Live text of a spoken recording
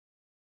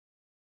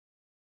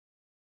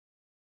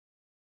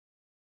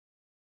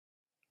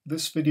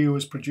This video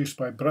is produced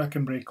by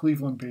Brackenbury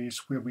Cleveland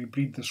Bays, where we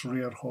breed this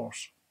rare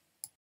horse.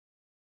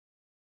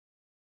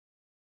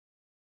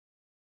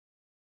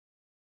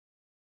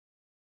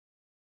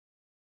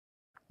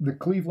 The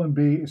Cleveland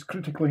Bay is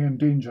critically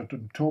endangered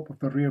and top of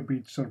the Rare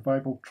Breed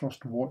Survival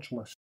Trust watch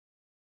list.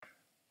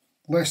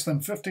 Less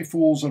than 50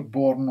 foals are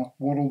born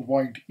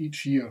worldwide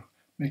each year,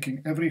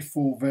 making every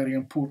foal very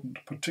important,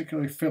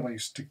 particularly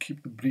fillies, to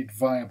keep the breed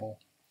viable.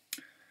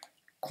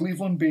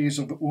 Cleveland Bays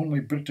are the only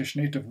British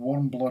native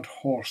warm blood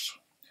horse,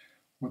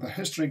 with a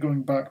history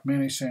going back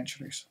many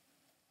centuries.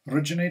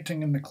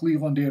 Originating in the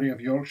Cleveland area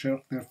of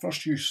Yorkshire, their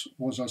first use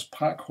was as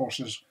pack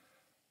horses.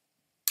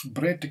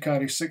 Bred to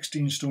carry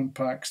 16-stone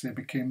packs, they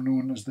became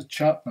known as the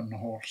Chapman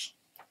horse.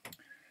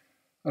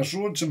 As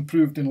roads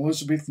improved in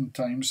Elizabethan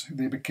times,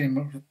 they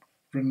became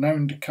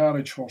renowned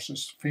carriage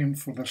horses, famed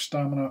for their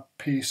stamina,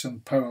 pace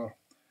and power.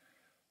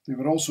 They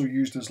were also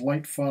used as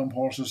light farm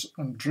horses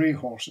and dray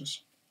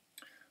horses.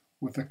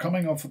 With the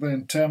coming of the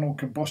internal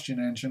combustion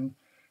engine,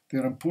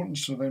 their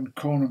importance to the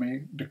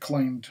economy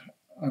declined,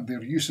 and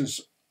their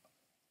uses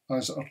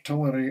as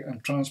artillery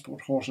and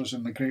transport horses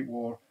in the Great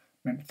War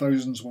meant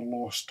thousands were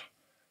lost,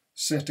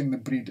 setting the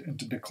breed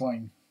into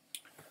decline.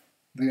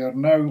 They are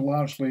now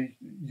largely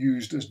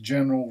used as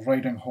general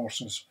riding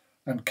horses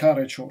and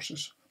carriage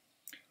horses,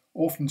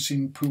 often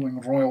seen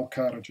pulling royal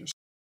carriages.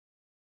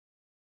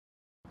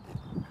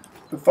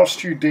 The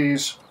first few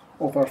days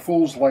of our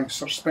foals'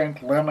 lives are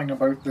spent learning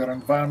about their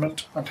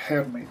environment and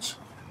herd mates,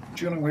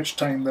 during which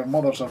time their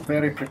mothers are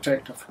very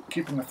protective,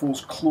 keeping the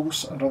foals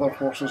close and other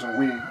horses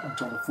away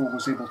until the foal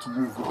is able to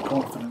move with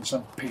confidence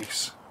and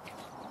pace.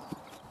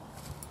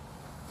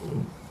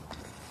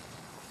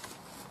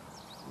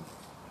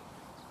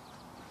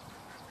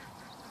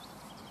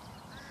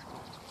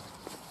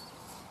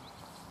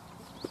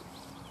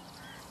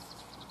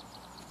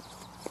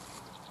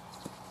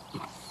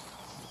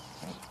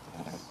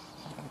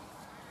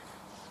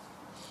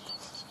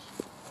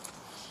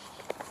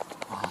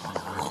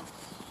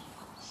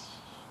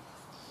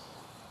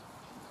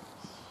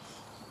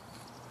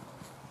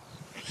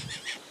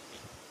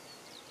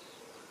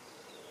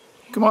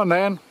 Come on,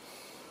 Nan.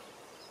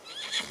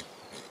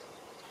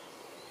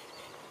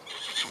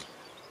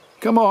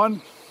 Come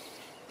on.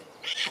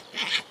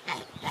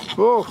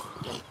 Oh.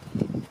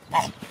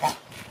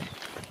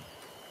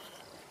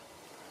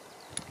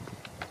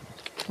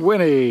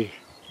 Winnie.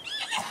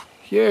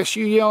 Yes,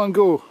 you yell and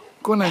go.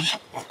 Go on then.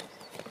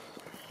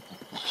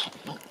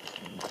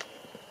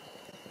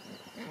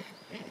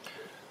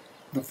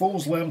 The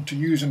foals learn to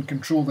use and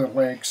control their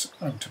legs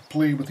and to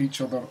play with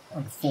each other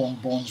and form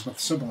bonds with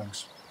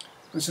siblings.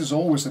 This is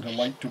always a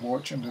delight to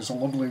watch and is a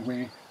lovely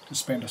way to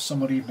spend a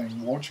summer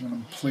evening watching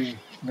them play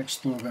and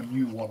explore their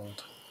new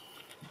world.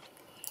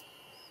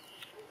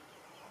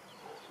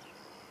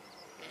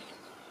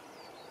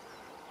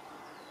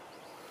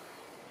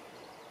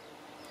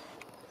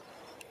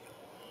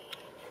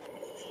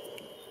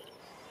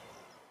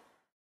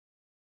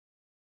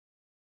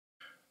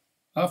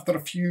 After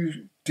a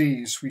few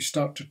days, we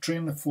start to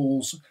train the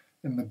foals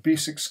in the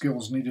basic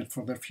skills needed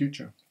for their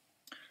future.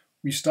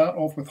 We start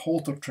off with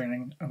halter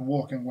training and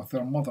walking with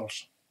their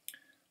mothers.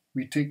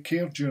 We take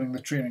care during the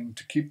training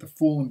to keep the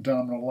foal and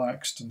dam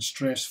relaxed and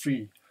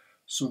stress-free,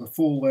 so the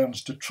foal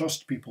learns to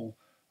trust people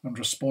and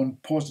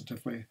respond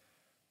positively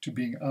to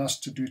being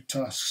asked to do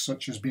tasks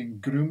such as being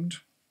groomed,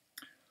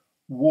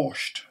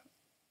 washed,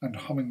 and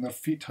having their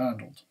feet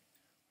handled,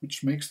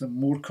 which makes them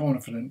more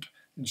confident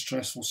in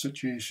stressful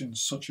situations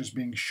such as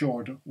being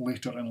shod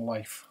later in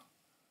life.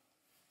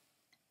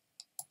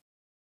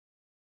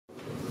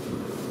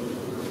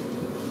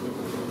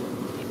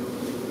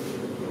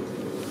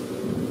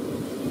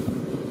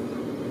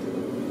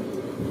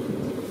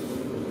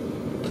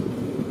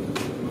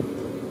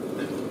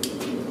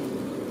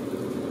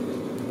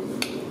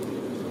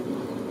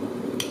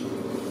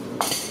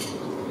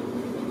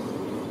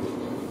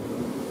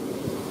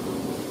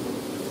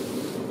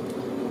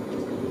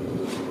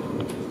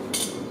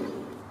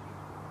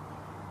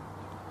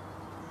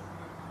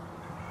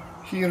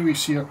 Here we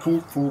see a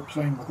colt foal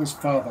playing with his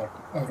father,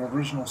 our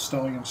original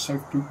stallion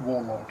Southbrook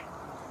Warlord.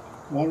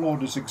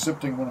 Warlord is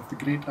exhibiting one of the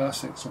great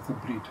assets of the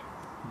breed,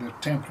 their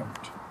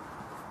temperament.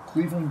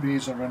 Cleveland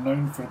Bays are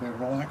renowned for their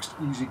relaxed,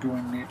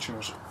 easygoing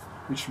natures,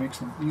 which makes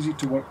them easy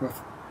to work with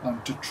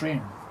and to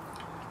train.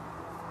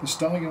 The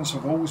stallions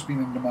have always been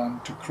in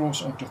demand to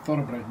cross onto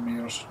thoroughbred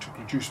mares to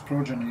produce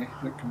progeny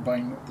that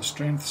combine the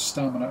strength,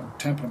 stamina and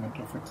temperament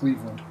of the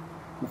Cleveland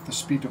with the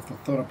speed of the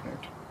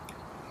thoroughbred.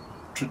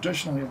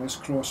 Traditionally, this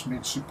cross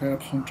made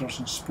superb hunters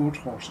and sport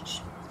horses.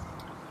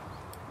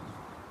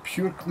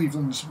 Pure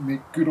Clevelands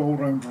make good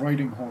all-round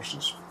riding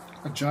horses,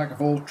 a jack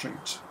of all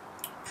trades.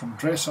 From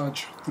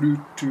dressage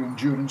through to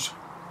endurance,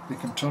 they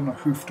can turn a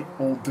hoof to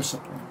all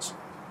disciplines.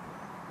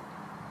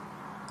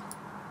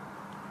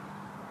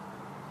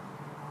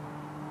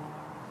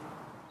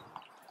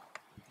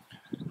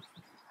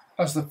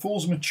 As the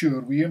foals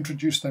mature, we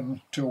introduce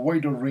them to a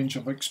wider range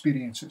of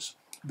experiences.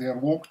 They are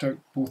walked out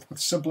both with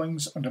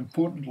siblings and,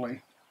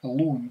 importantly,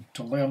 alone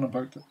to learn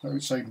about the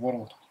outside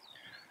world.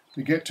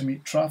 They get to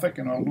meet traffic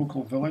in our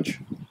local village,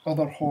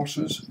 other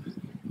horses,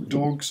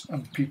 dogs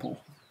and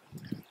people.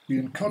 We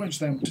encourage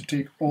them to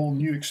take all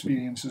new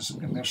experiences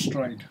in their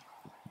stride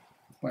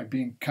by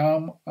being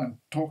calm and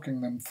talking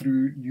them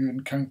through new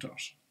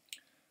encounters.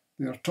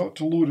 They are taught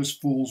to load as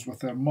foals with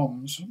their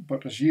mums,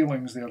 but as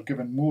yearlings they are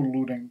given more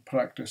loading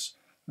practice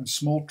and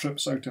small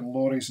trips out in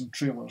lorries and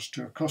trailers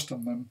to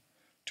accustom them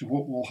to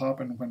what will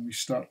happen when we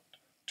start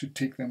to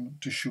take them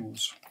to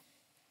shows.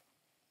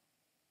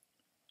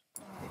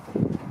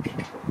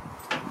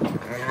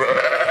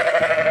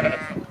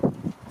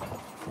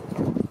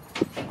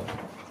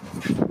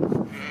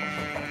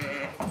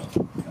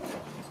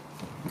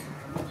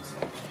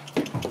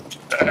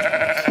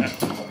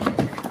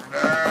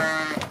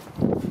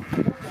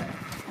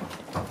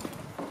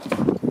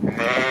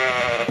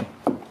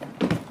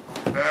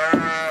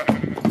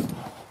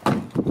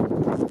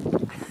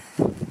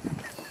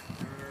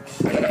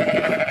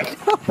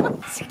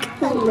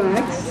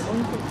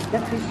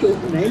 That's his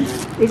short name,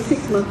 is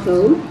 6 months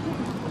old.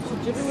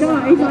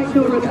 Sky, like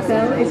Nora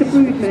Bell, is a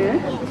brood mare.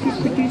 She's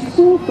produced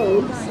 4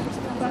 foals,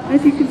 but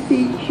as you can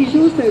see, she's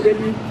also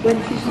ridden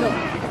when she's not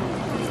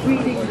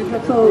breeding her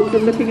foals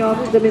and looking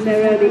after them in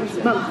their early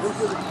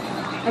months.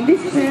 And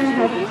this pair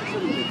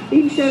have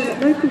been shown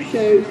at local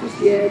shows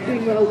this year,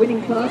 doing well,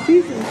 winning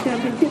classes and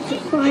championships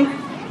at 5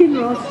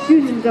 Kinross,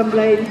 June and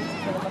Dunblane,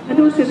 and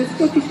also the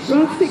Scottish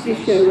Grass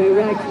Sickness Show where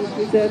Rags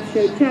was reserve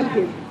show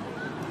champion.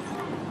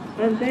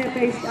 And they're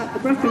based at the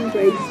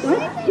Brackenbrae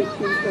stud, which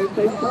is very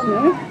close to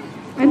her.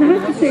 And I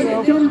have to say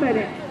that John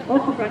Bennett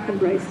of the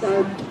Brackenbrae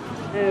stud,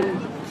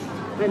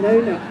 an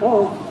owner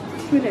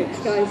of Twin Oaks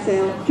Sky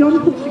Sail,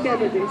 John put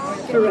together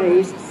this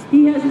parade.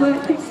 He has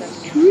worked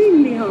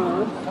extremely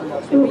hard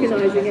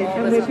organising it,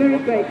 and we're very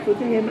grateful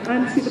to him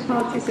and to the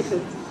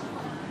participants,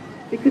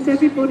 because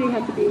everybody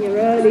had to be here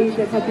early,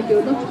 they've had to do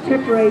a lot of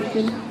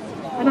preparation.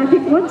 And I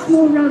think once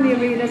more around the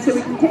arena so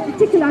we can take the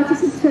tickle out of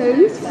some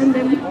toes, and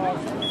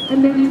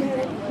then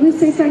we'll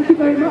say thank you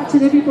very much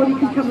and everybody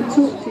can come and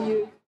talk to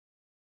you.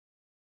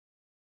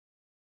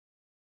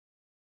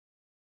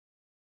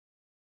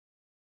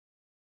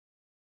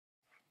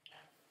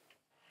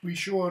 We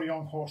show our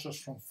young horses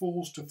from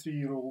foals to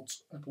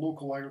 3-year-olds at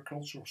local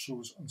agricultural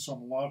shows and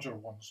some larger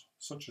ones,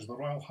 such as the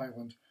Royal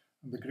Highland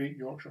and the Great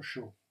Yorkshire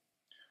Show.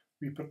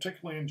 We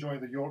particularly enjoy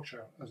the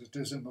Yorkshire as it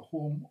is in the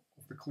home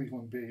of the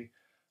Cleveland Bay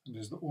and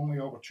is the only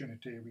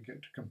opportunity we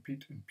get to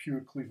compete in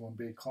pure Cleveland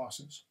Bay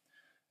classes.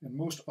 In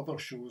most other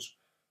shows,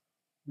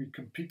 we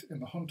compete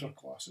in the hunter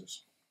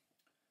classes.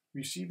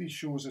 We see these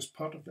shows as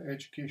part of the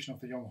education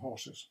of the young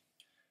horses.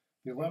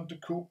 They learn to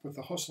cope with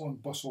the hustle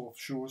and bustle of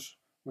shows,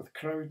 with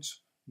crowds,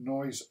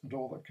 noise and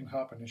all that can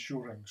happen in show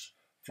rings,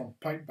 from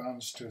pipe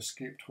bands to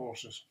escaped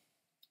horses.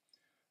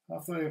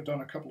 After they have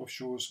done a couple of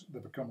shows, they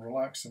become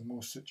relaxed in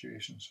most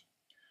situations.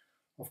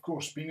 Of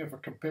course, being of a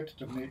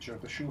competitive nature,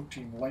 the show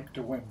team like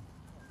to win,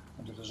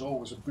 and it is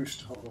always a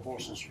boost to have the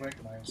horses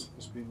recognised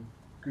as being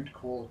good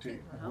quality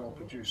and well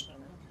produced.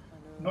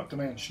 Not to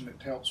mention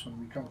it helps when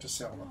we come to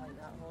sell them.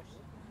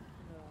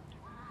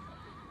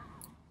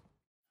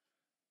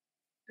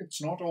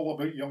 It's not all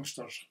about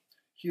youngsters.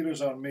 Here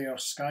is our mare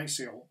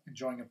Skysail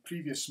enjoying a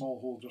previous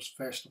Smallholders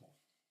Festival.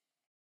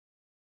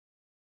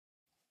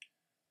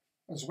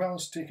 As well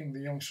as taking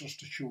the youngsters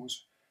to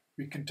shows,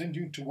 we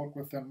continue to work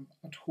with them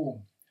at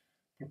home,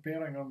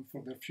 preparing them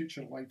for their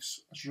future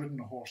lives as ridden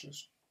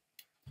horses.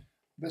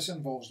 This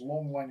involves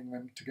long lining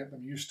them to get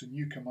them used to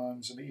new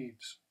commands and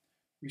aids.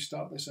 We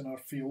start this in our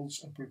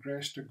fields and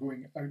progress to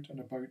going out and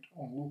about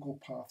on local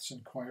paths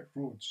and quiet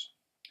roads.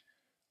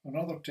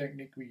 Another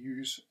technique we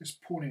use is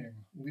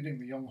ponying, leading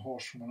the young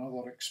horse from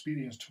another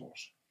experienced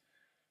horse.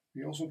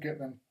 We also get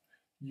them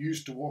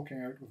used to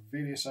walking out with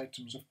various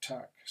items of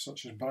tack,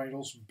 such as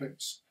bridles,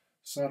 bits,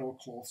 saddle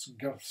cloths,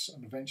 girths,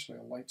 and eventually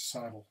a light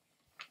saddle.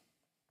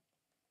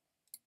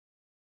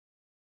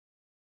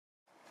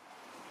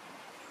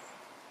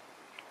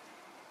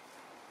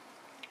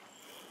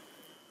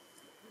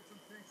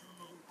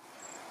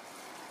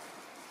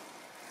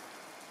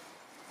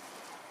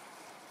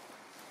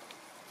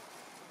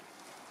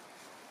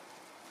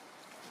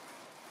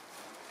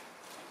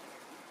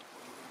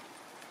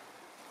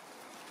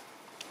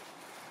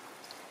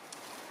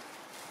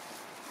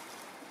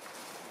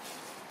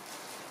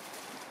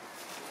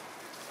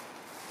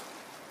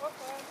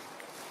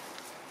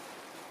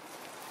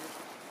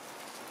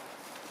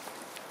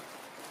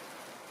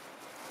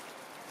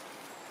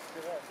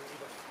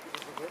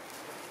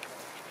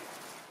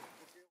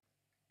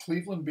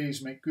 Cleveland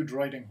Bays make good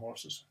riding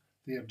horses.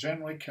 They are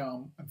generally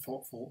calm and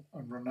thoughtful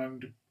and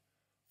renowned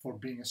for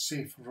being a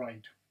safe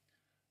ride,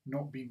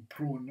 not being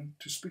prone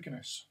to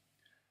spookiness.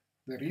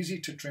 They're easy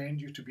to train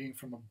due to being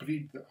from a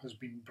breed that has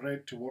been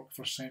bred to work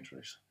for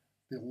centuries.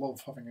 They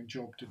love having a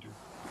job to do.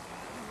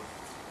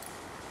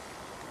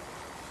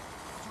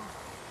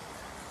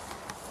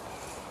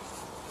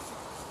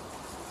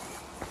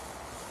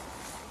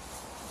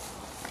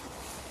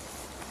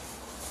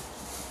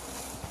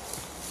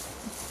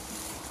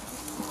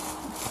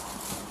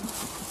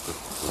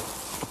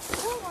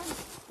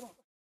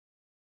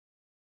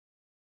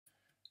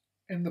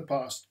 In the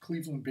past,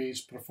 Cleveland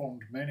Bays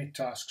performed many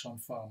tasks on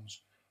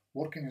farms,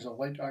 working as a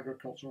light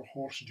agricultural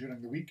horse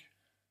during the week,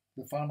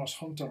 the farmer's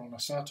hunter on a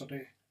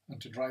Saturday, and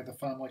to drive the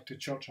family to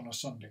church on a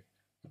Sunday,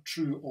 a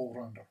true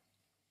all-rounder.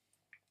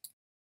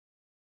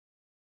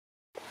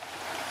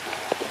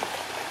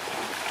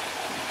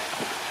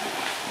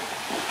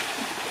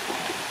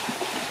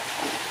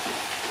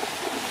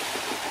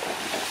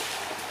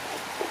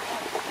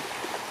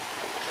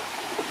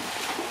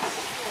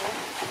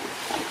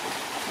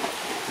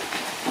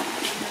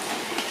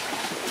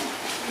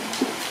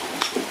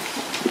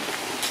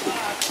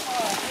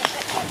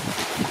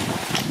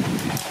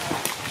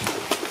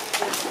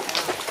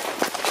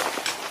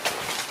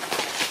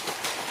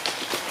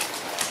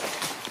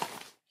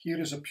 Here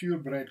is a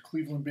purebred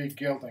Cleveland Bay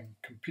gelding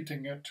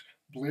competing at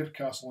Blair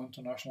Castle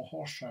International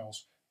Horse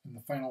Trials in the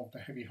final of the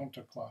heavy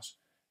hunter class.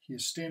 He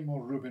is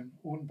Stanmore Reuben,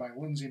 owned by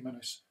Lindsay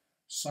Minnis,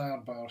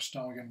 sired by our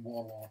stallion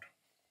Warlord.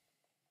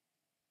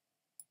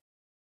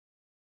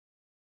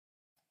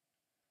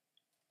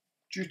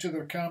 Due to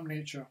their calm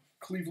nature,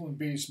 Cleveland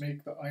Bays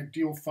make the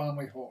ideal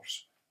family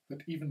horse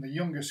that even the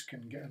youngest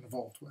can get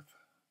involved with.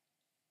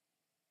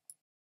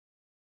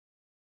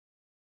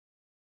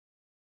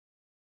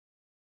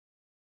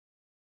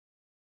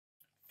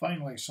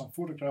 Finally, some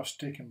photographs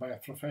taken by a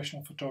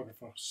professional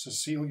photographer,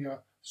 Cecilia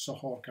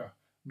Sahorka,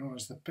 known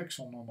as the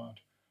Pixel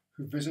Nomad,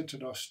 who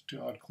visited us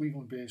to add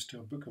Cleveland Bays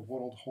to a book of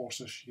world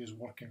horses she is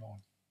working on.